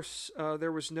matters worse,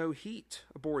 there was no heat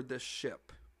aboard this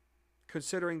ship,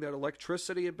 considering that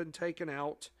electricity had been taken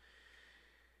out.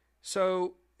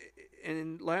 So,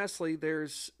 and lastly,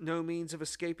 there's no means of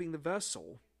escaping the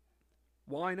vessel.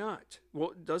 Why not?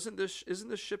 Well, isn't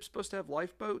this ship supposed to have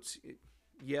lifeboats?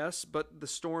 Yes, but the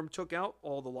storm took out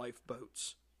all the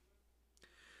lifeboats.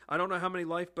 I don't know how many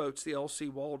lifeboats the L.C.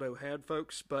 Waldo had,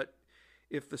 folks, but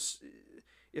if the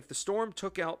storm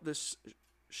took out this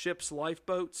ship's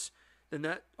lifeboats, then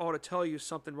that ought to tell you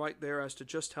something right there as to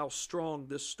just how strong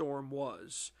this storm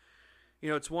was.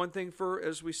 It's one thing for,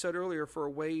 as we said earlier, for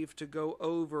a wave to go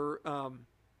over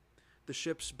the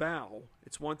ship's bow.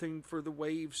 It's one thing for the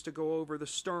waves to go over the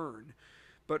stern.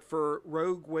 But for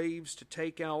rogue waves to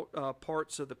take out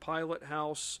parts of the pilot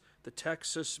house, the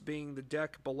Texas being the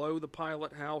deck below the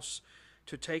pilot house,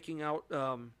 to taking out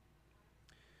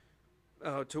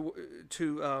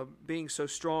being so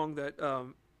strong that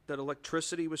that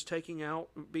electricity was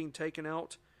being taken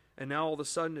out, and now all of a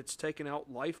sudden it's taken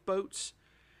out lifeboats.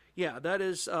 Yeah, that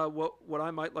is what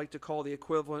I might like to call the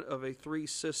equivalent of a Three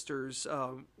Sisters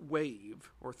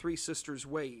wave, or Three Sisters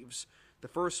waves. The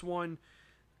first one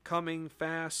coming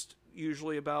fast,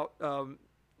 usually about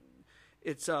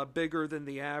it's bigger than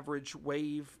the average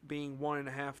wave, being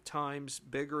 1.5 times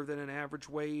bigger than an average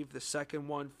wave. The second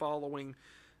one following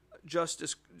just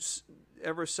as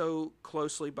ever so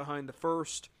closely behind the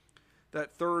first.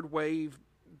 That third wave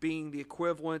being the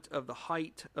equivalent of the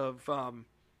height of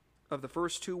the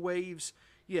first two waves.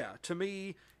 Yeah, to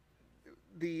me,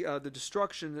 the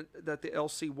destruction that the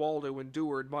L.C. Waldo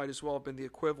endured might as well have been the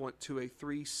equivalent to a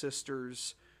Three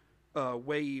Sisters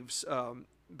waves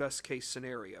best case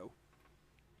scenario.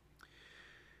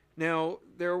 Now,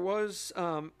 there was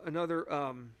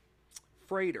another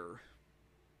freighter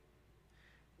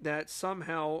that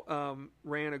somehow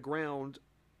ran aground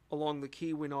along the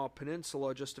Keweenaw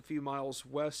Peninsula just a few miles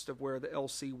west of where the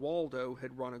L.C. Waldo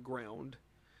had run aground.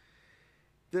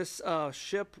 This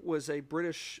ship was a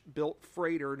British-built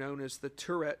freighter known as the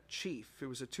Turret Chief. It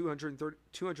was a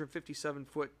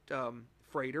 257-foot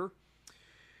freighter.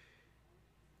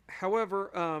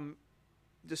 However,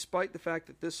 despite the fact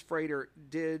that this freighter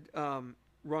did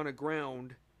run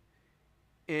aground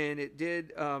and it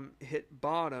did hit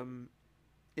bottom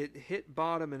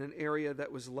in an area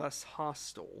that was less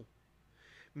hostile,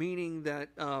 meaning that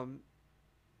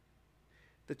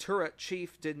the Turret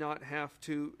Chief did not have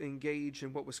to engage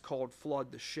in what was called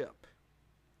flood the ship.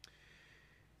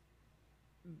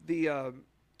 The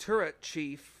Turret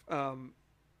Chief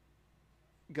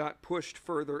got pushed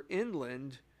further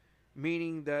inland,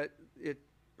 meaning that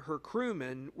her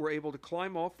crewmen were able to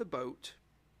climb off the boat,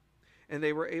 and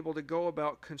they were able to go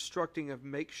about constructing a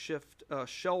makeshift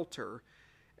shelter,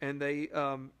 and they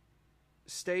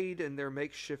stayed in their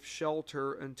makeshift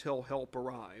shelter until help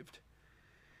arrived.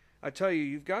 I tell you,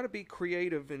 you've got to be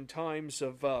creative in times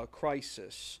of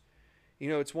crisis.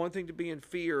 It's one thing to be in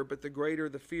fear, but the greater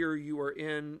the fear you are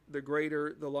in, the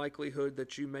greater the likelihood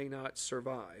that you may not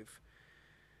survive.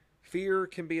 Fear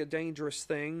can be a dangerous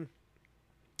thing,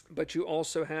 but you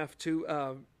also have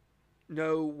to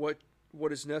know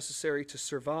what is necessary to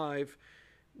survive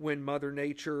when Mother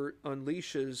Nature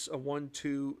unleashes a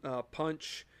 1-2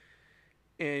 punch,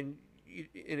 and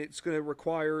it's going to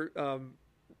require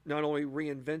not only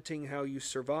reinventing how you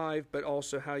survive, but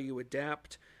also how you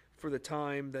adapt for the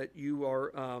time that you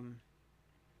are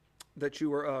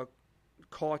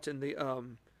caught in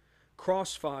the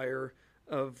crossfire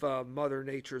of Mother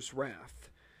Nature's wrath.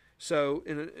 So,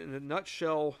 in a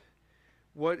nutshell,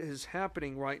 what is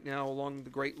happening right now along the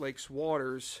Great Lakes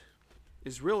waters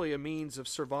is really a means of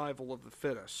survival of the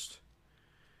fittest.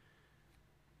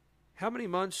 How many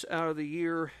months out of the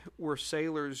year were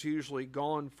sailors usually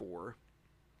gone for?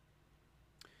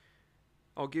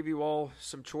 I'll give you all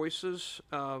some choices.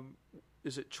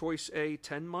 Is it choice A,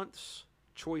 10 months,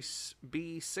 choice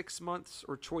B, 6 months,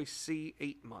 or choice C,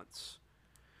 8 months?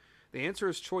 The answer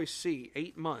is choice C,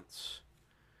 8 months.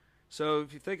 So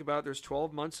if you think about it, there's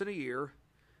 12 months in a year.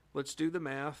 Let's do the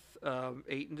math.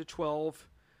 8 into 12.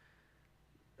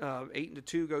 8 into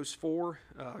 2 goes 4.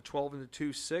 12 into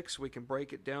 2, 6. We can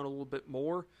break it down a little bit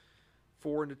more.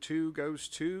 4 into 2 goes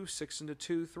 2. 6 into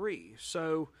 2, 3.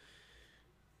 So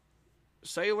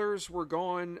sailors were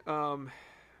gone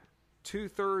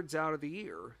 2/3 out of the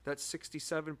year. That's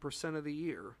 67% of the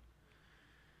year.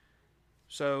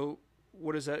 So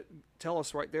what does that tell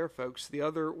us right there, folks? The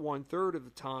other 1/3 of the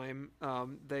time,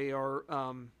 they are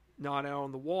not out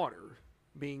on the water,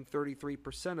 being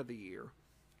 33% of the year.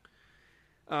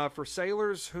 For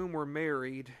sailors whom were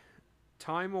married,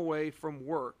 time away from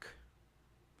work,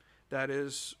 that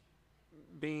is,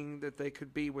 being that they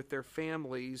could be with their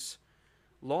families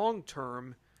long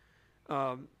term,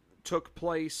 took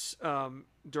place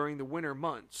during the winter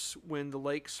months when the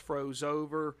lakes froze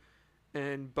over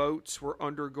and boats were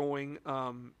undergoing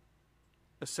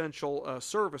essential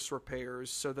service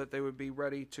repairs so that they would be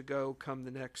ready to go come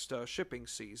the next shipping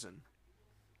season,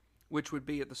 which would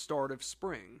be at the start of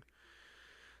spring.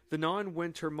 The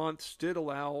non-winter months did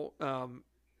allow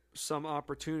some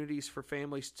opportunities for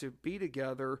families to be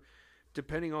together,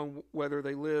 depending on whether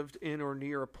they lived in or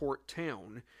near a port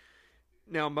town.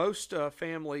 Now, most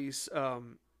families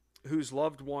whose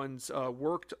loved ones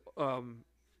worked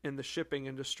in the shipping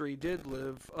industry did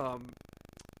live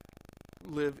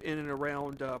in and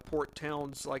around port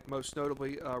towns, like most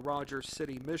notably Rogers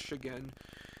City, Michigan,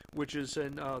 which is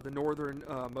in the northern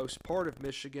most part of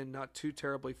Michigan, not too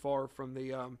terribly far from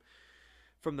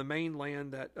the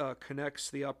mainland that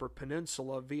connects the Upper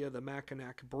Peninsula via the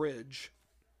Mackinac Bridge.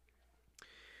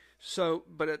 So,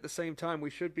 but at the same time,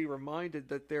 we should be reminded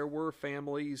that there were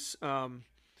families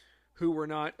who were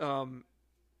not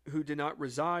who did not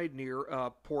reside near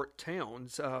port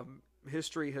towns.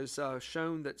 History has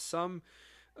shown that some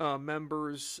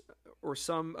members or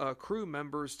some crew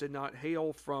members did not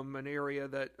hail from an area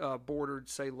that bordered,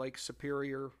 say, Lake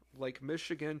Superior, Lake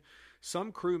Michigan.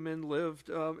 Some crewmen lived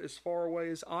as far away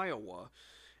as Iowa,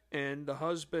 and the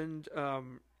husband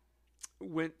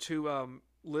went to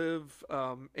live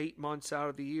 8 months out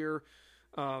of the year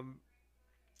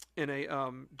in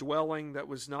a dwelling that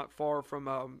was not far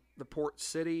from the port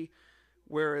city,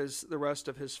 whereas the rest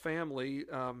of his family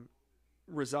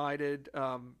resided,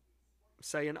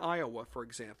 say, in Iowa, for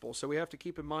example. So we have to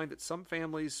keep in mind that some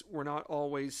families were not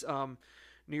always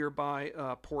nearby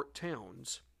port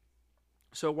towns.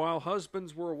 So while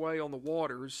husbands were away on the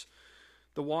waters,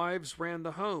 the wives ran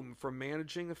the home, from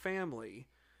managing a family,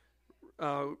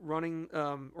 running,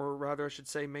 or rather I should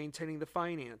say maintaining the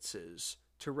finances,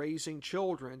 to raising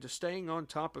children, to staying on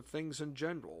top of things in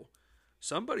general.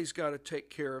 Somebody's got to take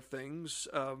care of things,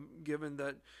 given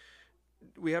that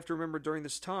we have to remember during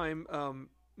this time,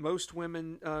 most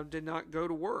women did not go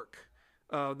to work.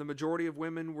 The majority of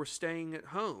women were staying at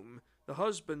home. The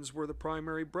husbands were the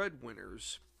primary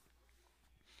breadwinners.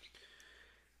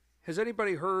 Has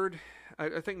anybody heard,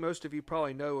 I think most of you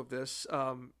probably know of this,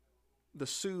 the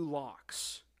Sioux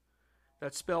Locks?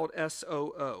 That's spelled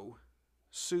S-O-O.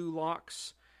 Sioux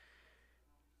Locks.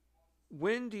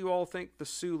 When do you all think the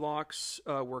Sioux Locks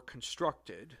were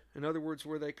constructed? In other words,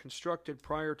 were they constructed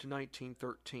prior to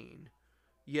 1913?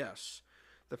 Yes.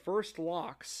 The first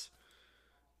locks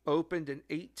opened in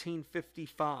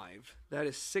 1855. That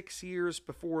is 6 years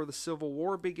before the Civil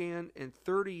War began and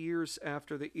 30 years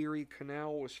after the Erie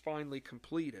Canal was finally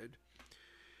completed.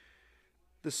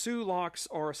 The Sioux locks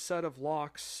are a set of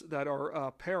locks that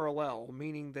are parallel,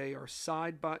 meaning they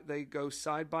go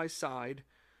side by side,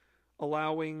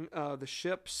 allowing the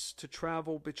ships to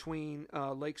travel between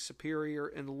Lake Superior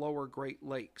and the lower Great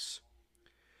Lakes.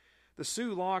 The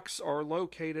Sioux Locks are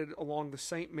located along the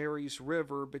St. Mary's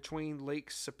River between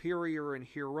Lakes Superior and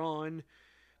Huron,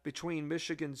 between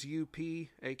Michigan's UP,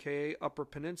 aka Upper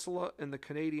Peninsula, and the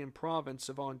Canadian province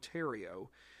of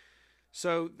Ontario.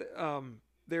 So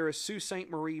there is Sault Ste.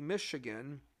 Marie,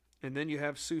 Michigan, and then you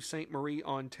have Sault Ste. Marie,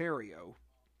 Ontario.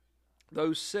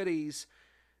 Those cities,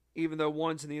 even though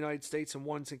one's in the United States and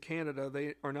one's in Canada,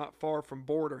 they are not far from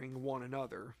bordering one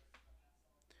another.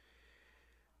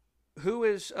 Who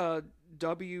is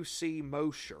W.C.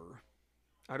 Mosher?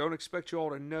 I don't expect you all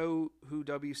to know who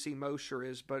W.C. Mosher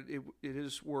is, but it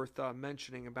is worth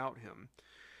mentioning about him.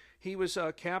 He was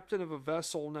captain of a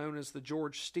vessel known as the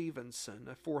George Stephenson,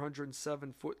 a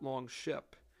 407-foot-long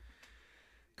ship.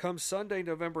 Come Sunday,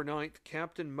 November 9th,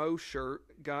 Captain Mosher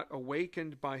got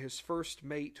awakened by his first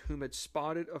mate, whom had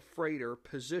spotted a freighter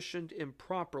positioned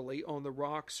improperly on the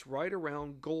rocks right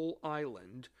around Gull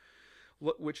Island,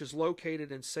 which is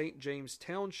located in St. James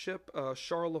Township,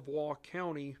 Charlevoix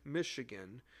County,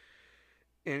 Michigan.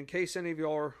 And in case any of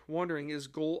y'all are wondering, is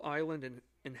Gull Island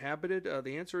inhabited?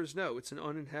 The answer is no, it's an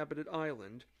uninhabited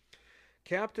island.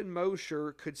 Captain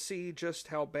Mosher could see just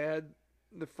how bad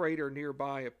the freighter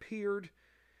nearby appeared,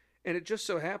 and it just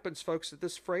so happens, folks, that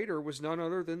this freighter was none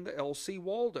other than the L.C.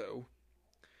 Waldo.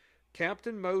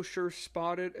 Captain Mosher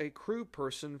spotted a crew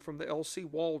person from the L.C.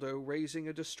 Waldo raising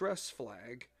a distress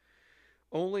flag,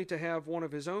 only to have one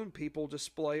of his own people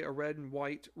display a red and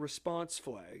white response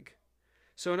flag.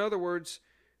 So in other words,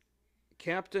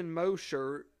 Captain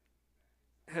Mosher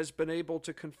has been able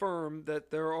to confirm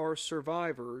that there are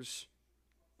survivors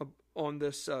on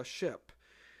this ship.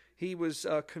 He was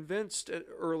convinced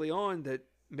early on that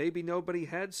maybe nobody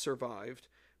had survived,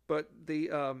 but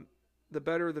the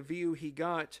better the view he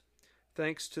got,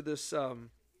 thanks to this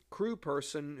crew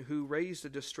person who raised a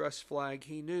distress flag,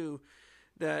 he knew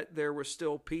that there were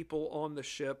still people on the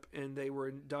ship and they were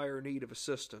in dire need of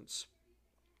assistance.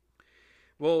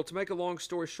 Well, to make a long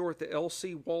story short, the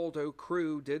L.C. Waldo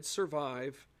crew did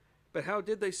survive, but how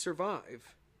did they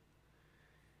survive?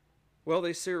 Well,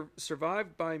 they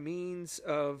survived by means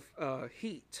of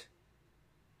heat.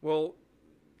 Well,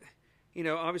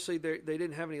 Obviously they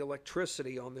didn't have any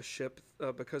electricity on the ship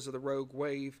because of the rogue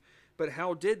wave, but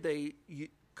how did they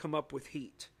come up with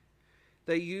heat?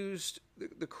 They used,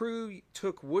 the crew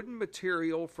took wooden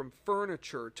material from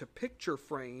furniture to picture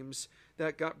frames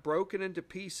that got broken into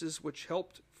pieces, which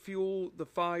helped fuel the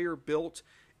fire built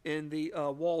in the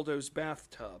Waldo's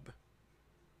bathtub.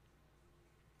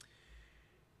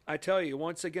 I tell you,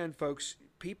 once again, folks,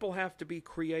 people have to be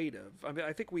creative. I mean,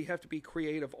 I think we have to be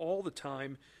creative all the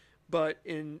time, but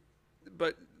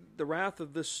the wrath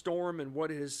of this storm and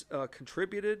what it has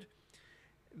contributed,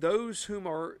 those whom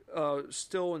are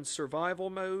still in survival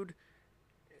mode,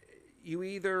 you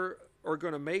either are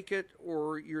going to make it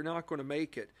or you're not going to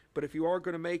make it. But if you are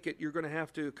going to make it, you're going to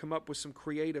have to come up with some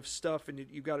creative stuff, and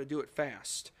you've got to do it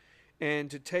fast.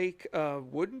 And to take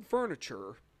wooden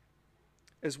furniture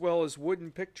as well as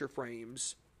wooden picture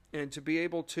frames, and to be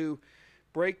able to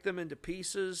break them into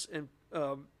pieces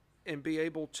and be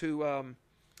able to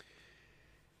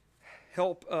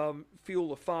help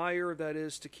fuel a fire, that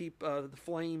is, to keep the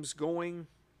flames going,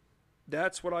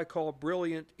 that's what I call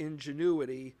brilliant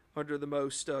ingenuity under the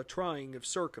most trying of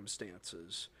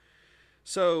circumstances.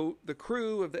 So the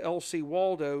crew of the L.C.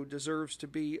 Waldo deserves to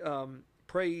be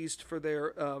praised for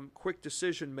their quick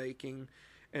decision making,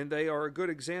 and they are a good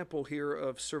example here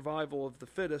of survival of the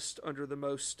fittest under the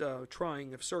most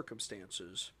trying of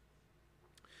circumstances.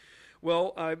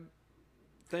 Well, I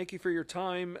thank you for your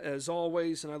time as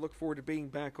always, and I look forward to being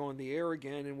back on the air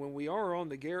again. And when we are on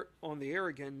the air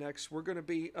again next, we're going to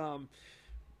be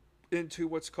into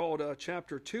what's called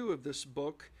Chapter 2 of this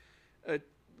book,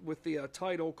 with the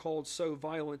title called "So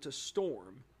Violent a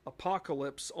Storm: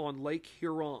 Apocalypse on Lake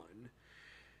Huron."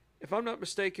 If I'm not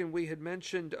mistaken, we had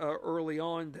mentioned early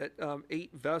on that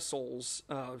 8 vessels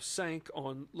sank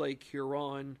on Lake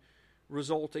Huron,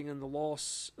 resulting in the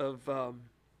loss of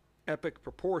epic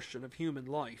proportion of human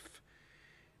life.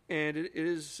 And it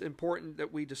is important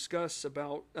that we discuss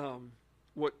about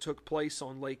what took place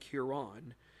on Lake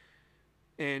Huron.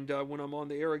 And when I'm on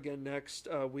the air again next,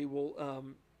 we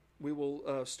will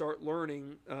start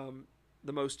learning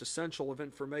the most essential of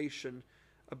information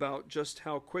about just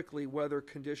how quickly weather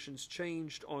conditions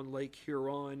changed on Lake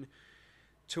Huron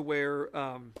to where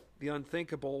the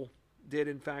unthinkable did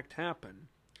in fact happen.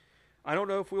 I don't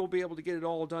know if we'll be able to get it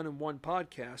all done in one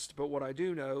podcast, but what I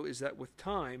do know is that with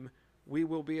time, we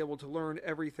will be able to learn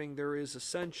everything there is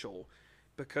essential.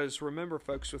 Because remember,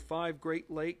 folks, with 5 Great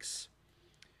Lakes,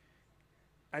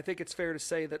 I think it's fair to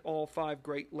say that all 5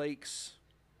 Great Lakes,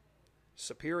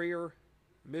 Superior,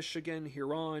 Michigan,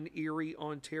 Huron, Erie,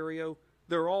 Ontario,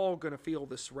 they're all going to feel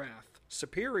this wrath.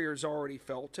 Superior's already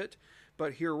felt it,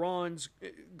 but Huron's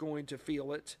going to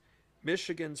feel it.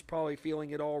 Michigan's probably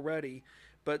feeling it already,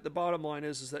 but the bottom line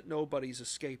is that nobody's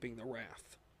escaping the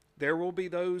wrath. There will be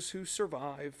those who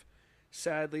survive.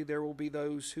 Sadly, there will be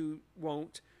those who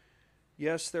won't.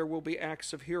 Yes, there will be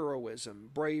acts of heroism,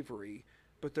 bravery,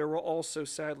 but there will also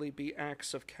sadly be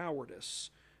acts of cowardice.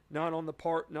 Not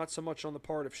so much on the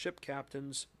part of ship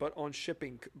captains, but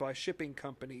by shipping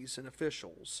companies and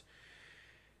officials,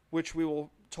 which we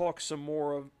will talk some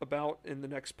more about in the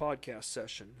next podcast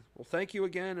session. Well, thank you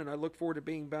again, and I look forward to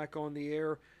being back on the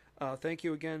air. Thank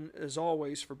you again, as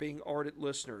always, for being ardent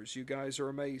listeners. You guys are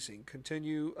amazing.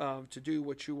 Continue to do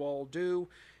what you all do,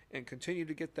 and continue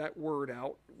to get that word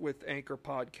out with Anchor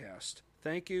Podcast.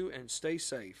 Thank you, and stay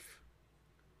safe.